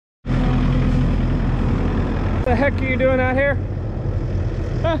The heck are you doing out here?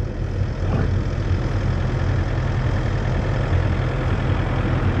 Huh?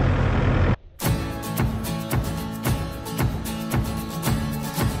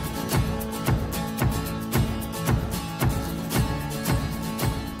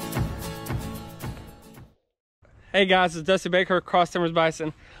 Hey guys, it's Dusty Baker, Cross Timbers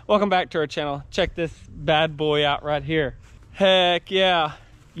Bison. Welcome back to our channel. Check this bad boy out right here. Heck yeah.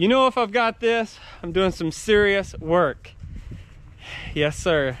 You know, if I've got this, I'm doing some serious work. Yes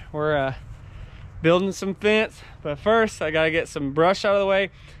sir, we're building some fence, but first I gotta get some brush out of the way,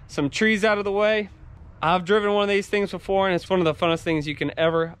 some trees out of the way. I've driven one of these things before and it's one of the funnest things you can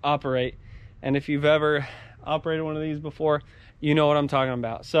ever operate. And if you've ever operated one of these before, you know what I'm talking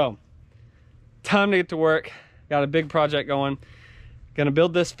about. So, time to get to work. Got a big project going. Gonna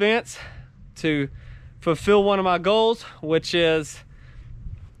build this fence to fulfill one of my goals, which is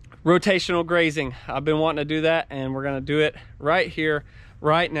rotational grazing. I've been wanting to do that and we're gonna do it right here,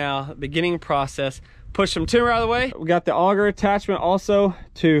 right now, beginning process. Push some timber out of the way. We got the auger attachment also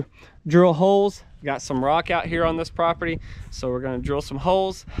to drill holes. Got some rock out here on this property, so we're gonna drill some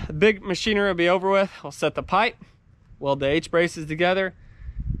holes. The big machinery will be over with. I'll set the pipe, weld the H-braces together,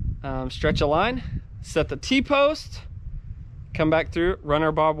 stretch a line, set the T-post, come back through, run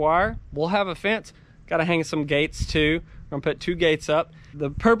our barbed wire. We'll have a fence. Got to hang some gates too. We're gonna put 2 gates up. The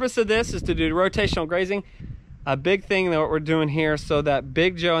purpose of this is to do rotational grazing. A big thing that we're doing here so that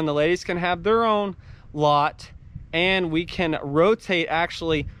Big Joe and the ladies can have their own lot, and we can rotate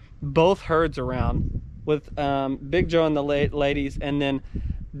actually both herds around with Big Joe and the ladies, and then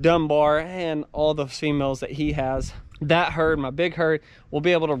Dunbar and all the females that he has. That herd, my big herd, will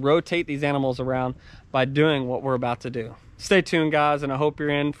be able to rotate these animals around by doing what we're about to do. Stay tuned guys, and I hope you're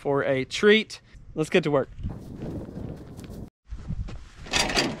in for a treat. Let's get to work.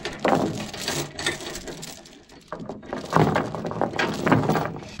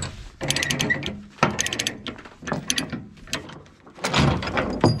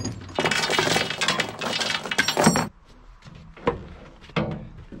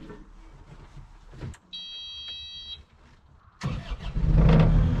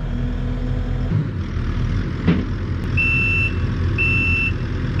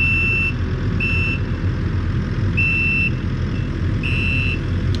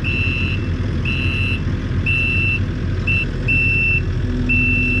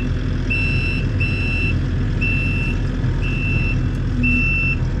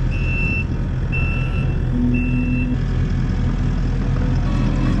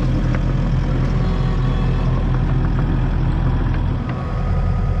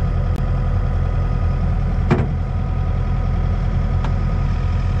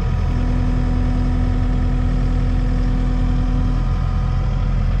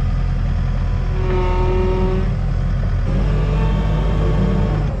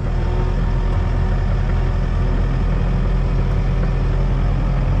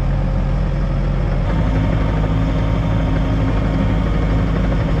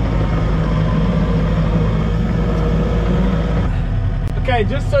 Okay,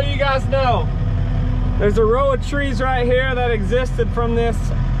 just so you guys know, there's a row of trees right here that existed from this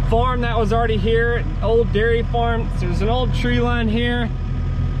farm that was already here, an old dairy farm. So there's an old tree line here,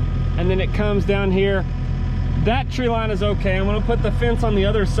 and then it comes down here. That tree line is okay. I'm gonna put the fence on the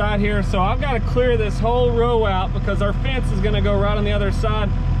other side here, so I've got to clear this whole row out because our fence is gonna go right on the other side.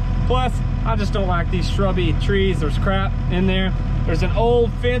 Plus, I just don't like these shrubby trees. There's crap in there. There's an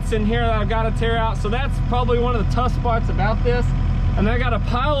old fence in here that I've got to tear out, so that's probably one of the tough spots about this. And I gotta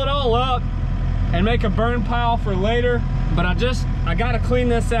pile it all up and make a burn pile for later. But I gotta clean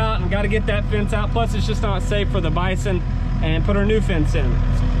this out and gotta get that fence out. Plus it's just not safe for the bison, and put our new fence in.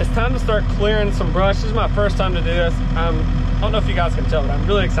 It's time to start clearing some brush. This is my first time to do this. I don't know if you guys can tell, but I'm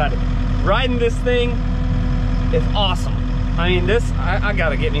really excited. Riding this thing is awesome. I mean, I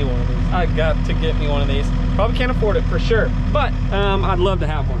gotta get me one of these. I got to get me one of these. Probably can't afford it for sure, but I'd love to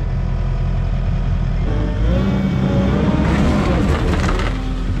have one.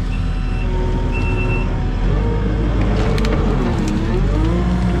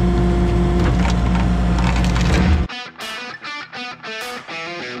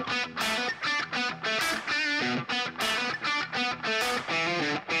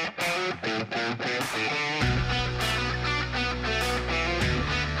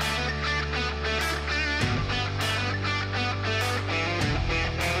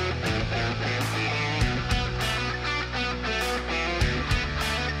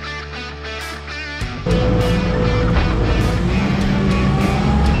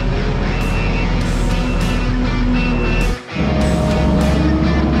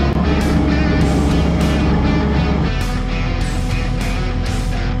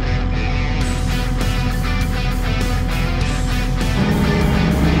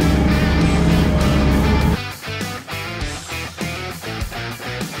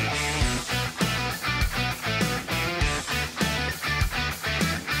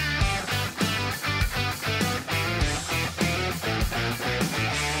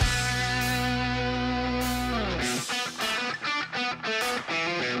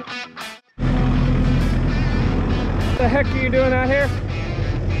 The heck are you doing out here?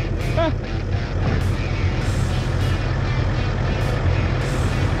 Huh?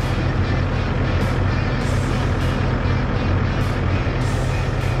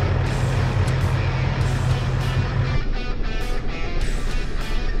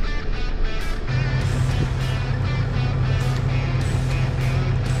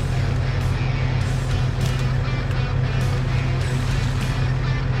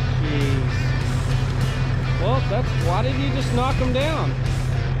 Why did you just knock them down?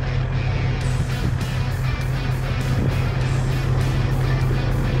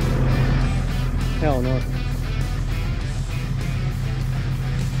 Hell no.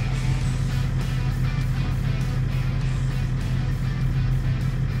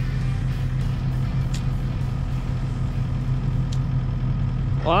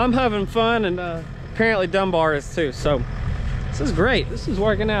 Well, I'm having fun, and apparently Dunbar is too, so this is great. This is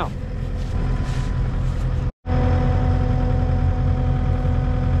working out.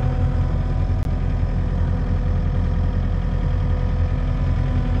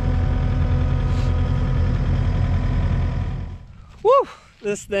 Woo!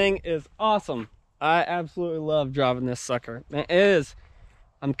 This thing is awesome. I absolutely love driving this sucker. It is.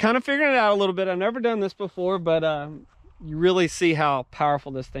 I'm kind of figuring it out a little bit. I've never done this before, but you really see how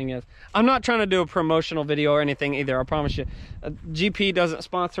powerful this thing is. I'm not trying to do a promotional video or anything either, I promise you. GP doesn't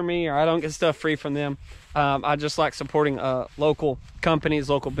sponsor me, or I don't get stuff free from them. I just like supporting local companies,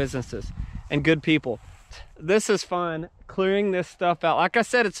 local businesses, and good people. This is fun, clearing this stuff out. Like I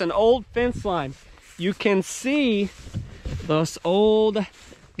said, it's an old fence line. You can see this old,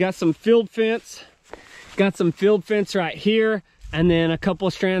 got some field fence right here, and then a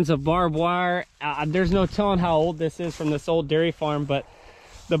couple strands of barbed wire. There's no telling how old this is from this old dairy farm, but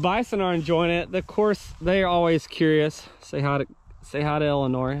the bison are enjoying it. Of course, they're always curious. Say hi to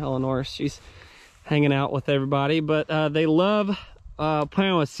Eleanor. Eleanor, she's hanging out with everybody, but they love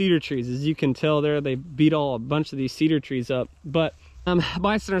playing with cedar trees. As you can tell there, they beat a bunch of these cedar trees up. But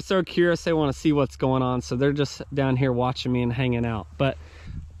bison are so curious, they want to see what's going on, so they're just down here watching me and hanging out. But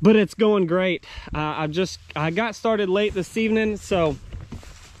it's going great. I got started late this evening, so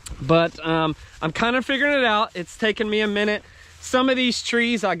I'm kind of figuring it out. It's taken me a minute. Some of these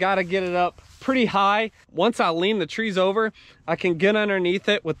trees, I got to get it up pretty high. Once I lean the trees over, I can get underneath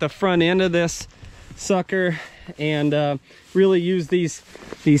it with the front end of this sucker and really use these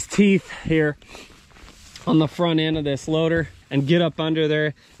teeth here on the front end of this loader and get up under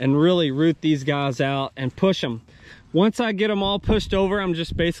there and really root these guys out and push them. Once I get them all pushed over, I'm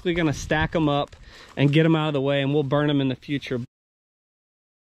just basically going to stack them up and get them out of the way, and we'll burn them in the future.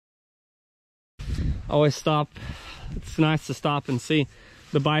 Always stop. It's nice to stop and see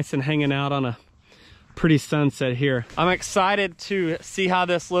the bison hanging out on a pretty sunset here. I'm excited to see how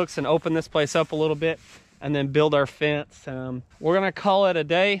this looks and open this place up a little bit and then build our fence. We're going to call it a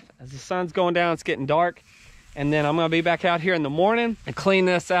day. As the sun's going down, it's getting dark. And then I'm going to be back out here in the morning and clean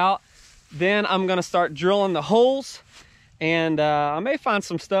this out. Then I'm going to start drilling the holes, and I may find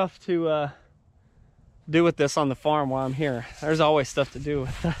some stuff to do with this on the farm while I'm here. There's always stuff to do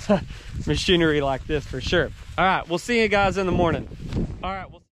with machinery like this for sure. All right, we'll see you guys in the morning. All right,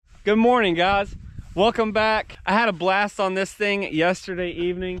 good morning, guys. Welcome back. I had a blast on this thing yesterday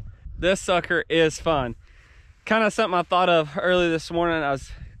evening. This sucker is fun. Kind of something I thought of early this morning.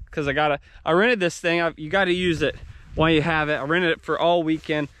 Because I rented this thing. You got to use it while you have it. I rented it for all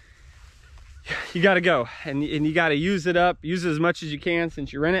weekend. You got to go and you got to use it up, use it as much as you can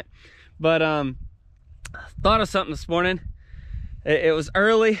since you rent it. But thought of something this morning. It was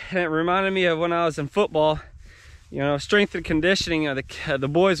early, and it reminded me of when I was in football. You know, strength and conditioning. The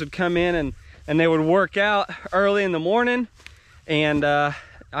boys would come in and they would work out early in the morning, and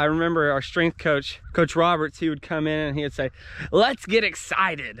I remember our strength coach, Coach Roberts, he would come in and he would say, "Let's get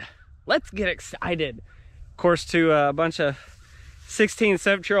excited. Let's get excited." Of course, to a bunch of 16,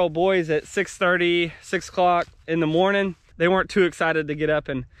 17-year-old boys at 6:30, 6 o'clock in the morning, they weren't too excited to get up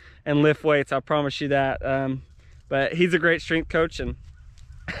and lift weights. I promise you that. But he's a great strength coach, and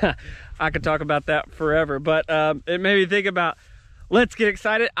I could talk about that forever. But it made me think about, let's get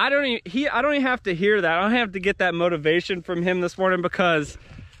excited. I don't even have to hear that. I don't have to get that motivation from him this morning, because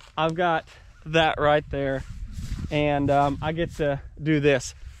I've got that right there, and I get to do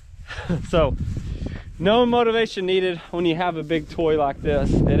this. So no motivation needed when you have a big toy like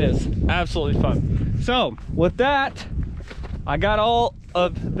this. It is absolutely fun. So with that, I got all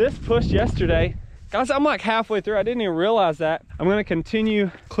of this pushed yesterday. Guys, I'm like halfway through. I didn't even realize that. I'm going to continue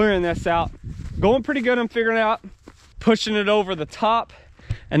clearing this out. Going pretty good. I'm figuring it out. Pushing it over the top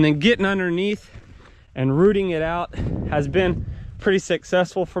and then getting underneath and rooting it out has been pretty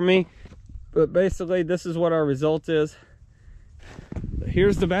successful for me. But basically, this is what our result is.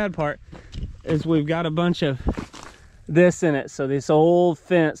 Here's the bad part, is we've got a bunch of this in it. So this old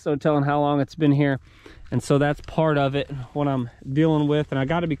fence, no telling how long it's been here. And so that's part of it, what I'm dealing with. And I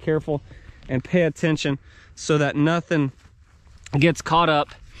gotta be careful and pay attention so that nothing gets caught up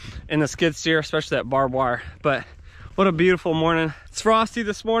in the skid steer, especially that barbed wire. But what a beautiful morning. It's frosty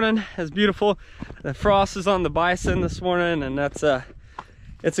this morning. It's beautiful. The frost is on the Bison this morning, and that's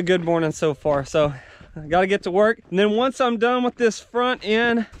it's a good morning so far. So I gotta get to work. And then once I'm done with this front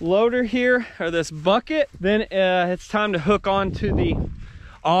end loader here, or this bucket, then it's time to hook on to the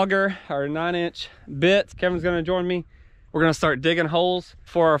auger, our 9-inch bit. Kevin's gonna join me. We're gonna start digging holes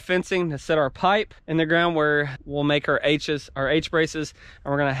for our fencing to set our pipe in the ground where we'll make our H's, our H braces,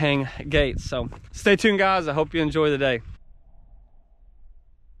 and we're gonna hang gates. So stay tuned, guys. I hope you enjoy the day.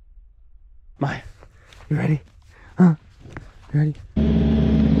 Maya, you ready? Huh? You ready?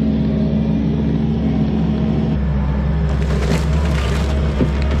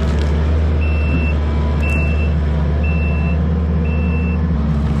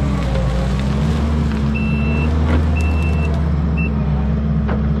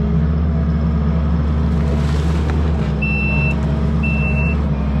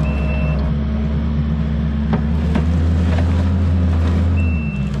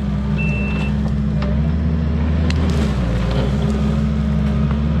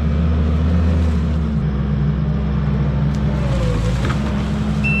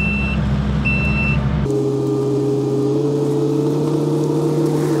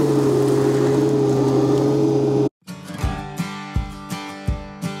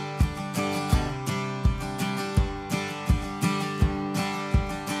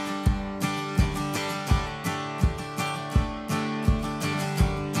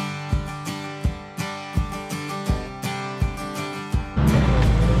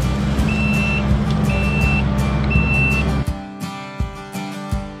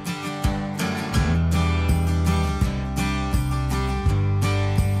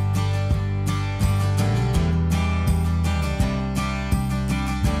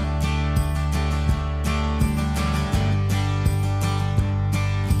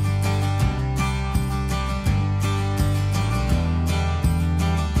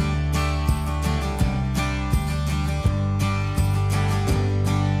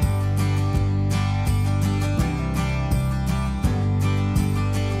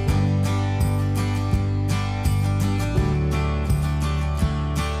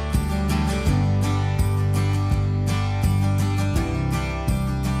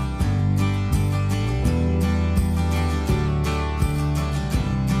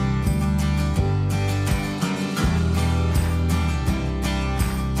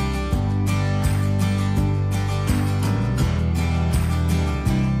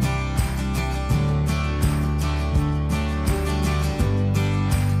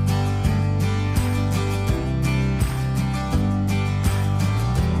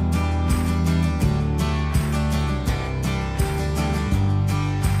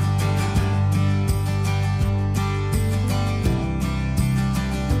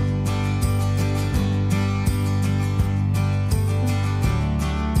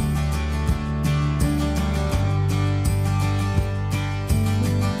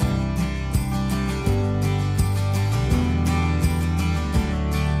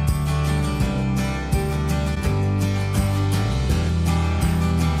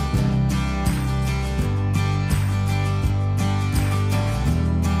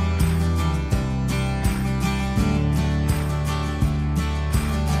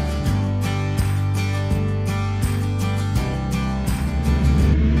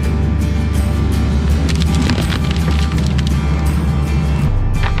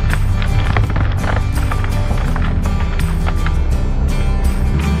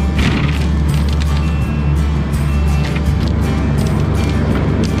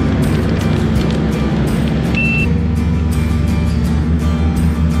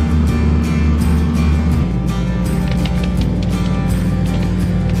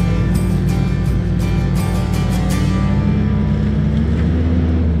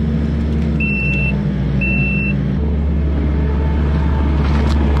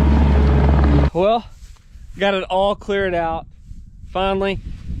 Well, got it all cleared out finally.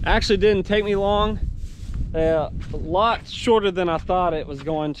 Actually didn't take me long, a lot shorter than I thought it was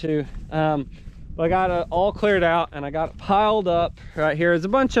going to, but I got it all cleared out and I got it piled up right here. There's a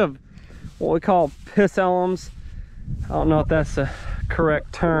bunch of what we call piss elms. I don't know if that's the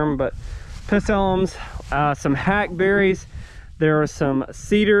correct term, but piss elms, some hackberries. There was some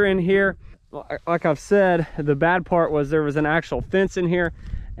cedar in here. Like I've said, the bad part was there was an actual fence in here,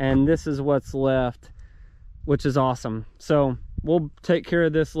 and this is what's left, which is awesome. So we'll take care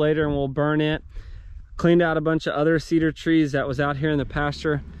of this later and we'll burn it. Cleaned out a bunch of other cedar trees that was out here in the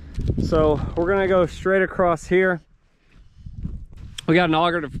pasture. So we're gonna go straight across here. We got an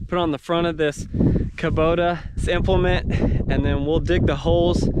auger to put on the front of this Kubota implement, and then we'll dig the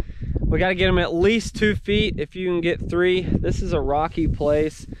holes. We got to get them at least 2 feet. If you can get 3, this is a rocky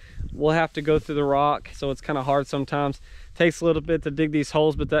place. We'll have to go through the rock, so it's kind of hard sometimes. Takes a little bit to dig these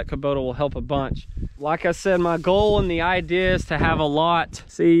holes, but that Kubota will help a bunch. Like I said, my goal and the idea is to have a lot.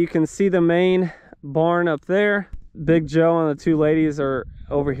 See, you can see the main barn up there. Big Joe and the 2 ladies are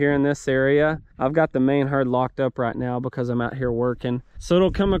over here in this area. I've got the main herd locked up right now because I'm out here working. So it'll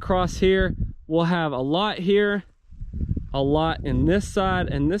come across here. We'll have a lot here, a lot in this side,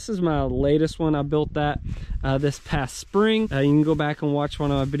 and this is my latest one. I built that this past spring. You can go back and watch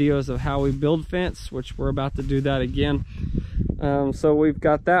one of my videos of how we build fence, which we're about to do that again. So we've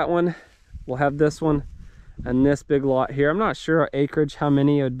got that one. We'll have this one and this big lot here. I'm not sure our acreage, how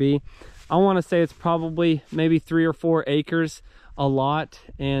many it would be. I want to say it's probably maybe 3 or 4 acres a lot,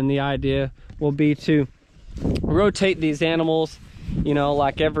 and the idea will be to rotate these animals, you know,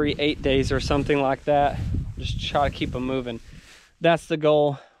 like every 8 days or something like that. Just try to keep them moving. That's the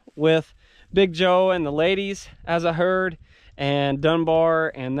goal with Big Joe and the ladies as a herd, and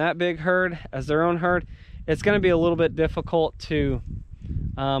Dunbar and that big herd as their own herd. It's going to be a little bit difficult to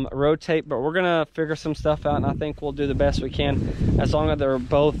rotate, but we're gonna figure some stuff out, and I think we'll do the best we can as long as they're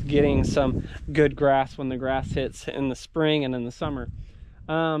both getting some good grass when the grass hits in the spring and in the summer.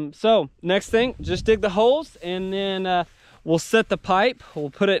 So next thing, just dig the holes, and then we'll set the pipe. We'll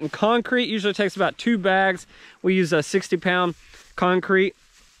put it in concrete. Usually takes about 2 bags. We use a 60-pound concrete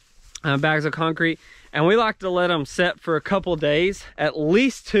bags of concrete, and we like to let them set for a couple days, at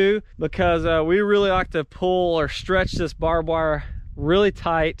least 2, because we really like to pull or stretch this barbed wire really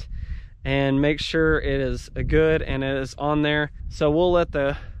tight and make sure it is good and it is on there. So we'll let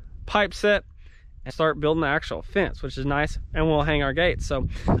the pipe set and start building the actual fence, which is nice, and we'll hang our gates. So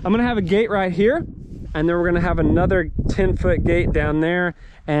I'm gonna have a gate right here, and then we're gonna have another 10-foot gate down there,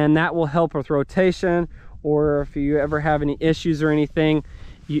 and that will help with rotation, or if you ever have any issues or anything,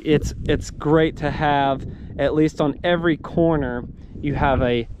 it's great to have at least on every corner you have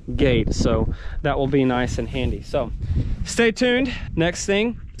a gate, so that will be nice and handy. So stay tuned. Next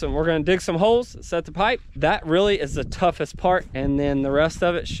thing, so we're going to dig some holes, set the pipe. That really is the toughest part, and then the rest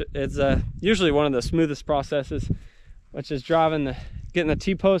of it is usually one of the smoothest processes, which is getting the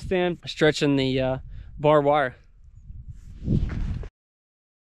T-post in, stretching the barbed wire.